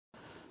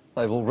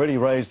They've already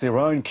raised their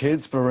own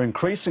kids, but are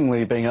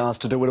increasingly being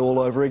asked to do it all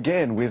over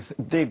again with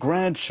their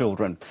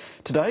grandchildren.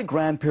 Today,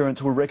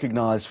 grandparents were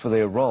recognised for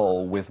their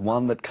role, with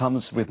one that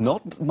comes with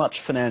not much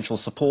financial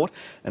support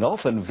and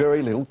often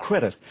very little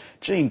credit.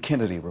 Jean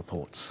Kennedy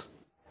reports.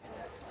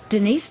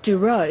 Denise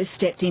Durow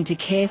stepped in to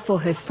care for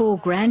her 4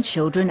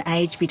 grandchildren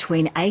aged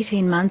between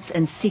 18 months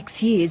and 6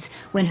 years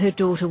when her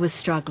daughter was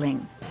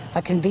struggling. I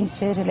convinced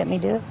her to let me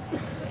do it,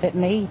 let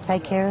me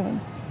take care of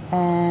them,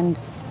 and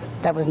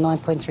that was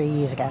 9.3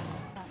 years ago.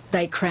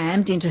 They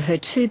crammed into her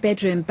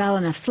 2-bedroom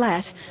Ballina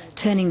flat,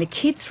 turning the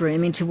kids'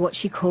 room into what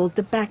she called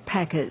the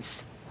backpackers.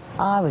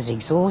 I was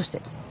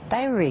exhausted.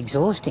 They were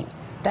exhausting.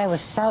 They were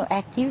so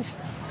active,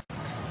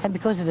 and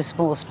because of the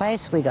small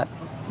space we got,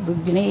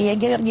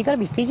 you've got to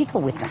be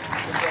physical with them.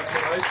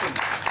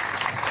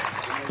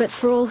 But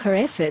for all her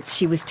efforts,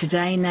 she was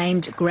today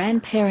named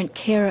Grandparent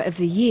Carer of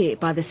the Year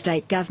by the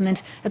state government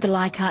at the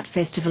Leichhardt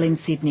Festival in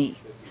Sydney.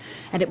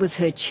 And it was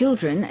her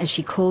children, as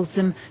she calls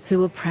them, who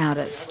were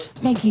proudest.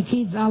 Thank you,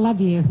 kids. I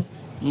love you.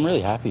 I'm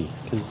really happy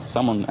because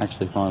someone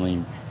actually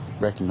finally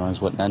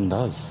recognised what Nan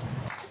does.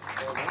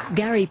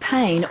 Gary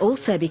Payne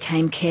also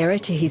became carer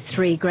to his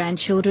 3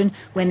 grandchildren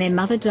when their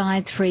mother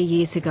died 3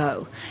 years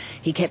ago.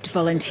 He kept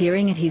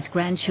volunteering at his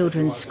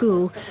grandchildren's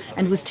school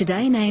and was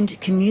today named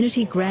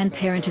Community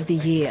Grandparent of the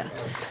Year.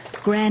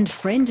 Grand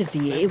Friend of the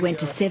Year went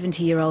to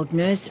 70-year-old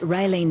nurse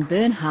Raylene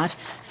Bernhardt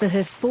for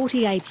her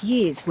 48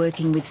 years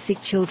working with sick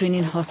children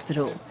in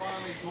hospital.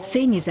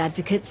 Seniors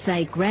advocates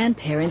say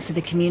grandparents are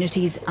the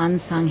community's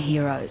unsung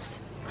heroes.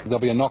 There'll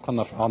be a knock on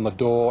the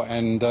door,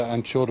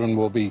 and children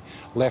will be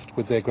left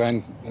with their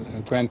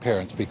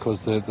grandparents because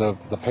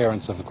the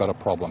parents have got a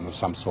problem of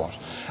some sort,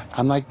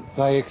 and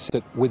they accept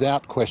it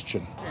without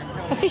question.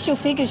 Official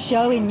figures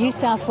show in New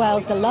South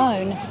Wales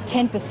alone,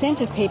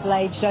 10% of people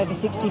aged over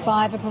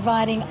 65 are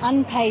providing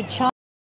unpaid child